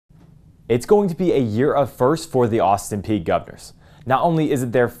It's going to be a year of firsts for the Austin Peay Governors. Not only is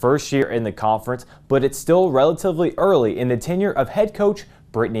it their first year in the conference, but it's still relatively early in the tenure of head coach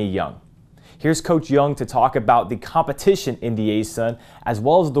Brittany Young. Here's Coach Young to talk about the competition in the ASUN, as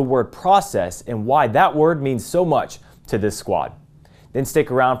well as the word process and why that word means so much to this squad. Then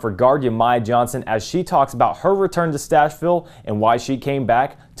stick around for guardian Maya Johnson as she talks about her return to Stashville and why she came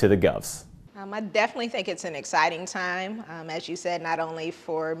back to the Govs. I definitely think it's an exciting time, as you said, not only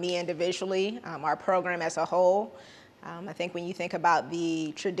for me individually, our program as a whole. I think when you think about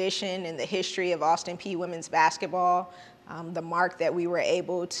the tradition and the history of Austin Peay women's basketball, the mark that we were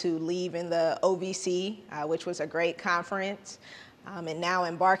able to leave in the OVC, which was a great conference, and now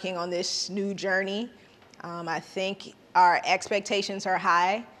embarking on this new journey, I think our expectations are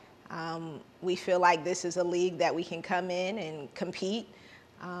high. We feel like this is a league that we can come in and compete,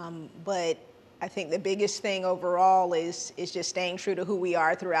 but I think the biggest thing overall is just staying true to who we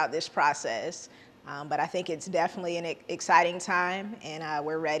are throughout this process. But I think it's definitely an exciting time, and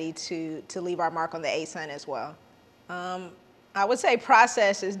we're ready to leave our mark on the ASUN as well. I would say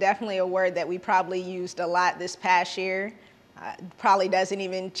process is definitely a word that we probably used a lot this past year. Probably doesn't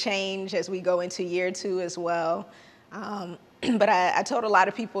even change as we go into year two as well. But I told a lot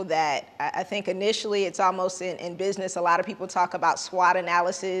of people that I think initially it's almost in business, a lot of people talk about SWOT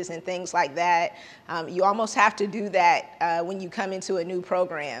analysis and things like that. You almost have to do that when you come into a new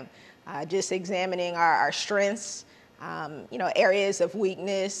program. Just examining our strengths, areas of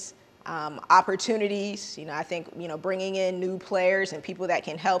weakness, opportunities. I think, bringing in new players and people that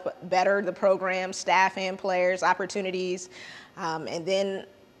can help better the program, staff and players, opportunities, and then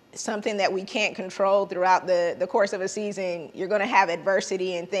something that we can't control throughout the course of a season. You're going to have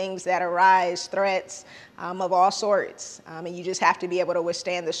adversity and things that arise, threats of all sorts, and you just have to be able to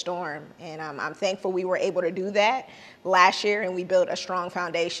withstand the storm. And I'm thankful we were able to do that last year, and we built a strong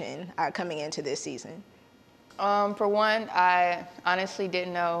foundation coming into this season. For one, I honestly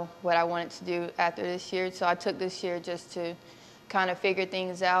didn't know what I wanted to do after this year, so I took this year just to kind of figure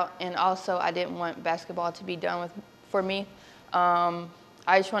things out, and also I didn't want basketball to be done for me.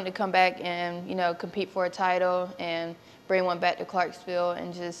 I just wanted to come back and, compete for a title and bring one back to Clarksville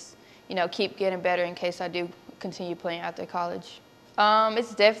and just, keep getting better in case I do continue playing after college.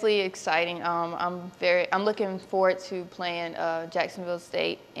 It's definitely exciting. I'm looking forward to playing Jacksonville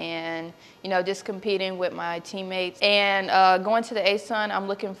State and, just competing with my teammates. And going to the ASUN, I'm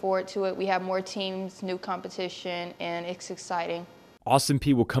looking forward to it. We have more teams, new competition, and it's exciting. Austin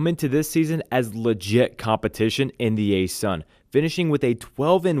Peay will come into this season as legit competition in the ASUN, finishing with a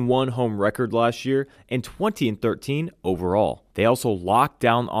 12-1 home record last year and 20-13 overall. They also locked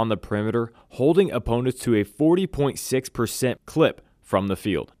down on the perimeter, holding opponents to a 40.6% clip from the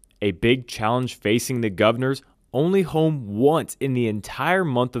field. A big challenge facing the Governors, only home once in the entire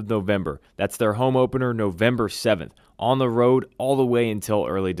month of November. That's their home opener November 7th, on the road all the way until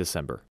early December.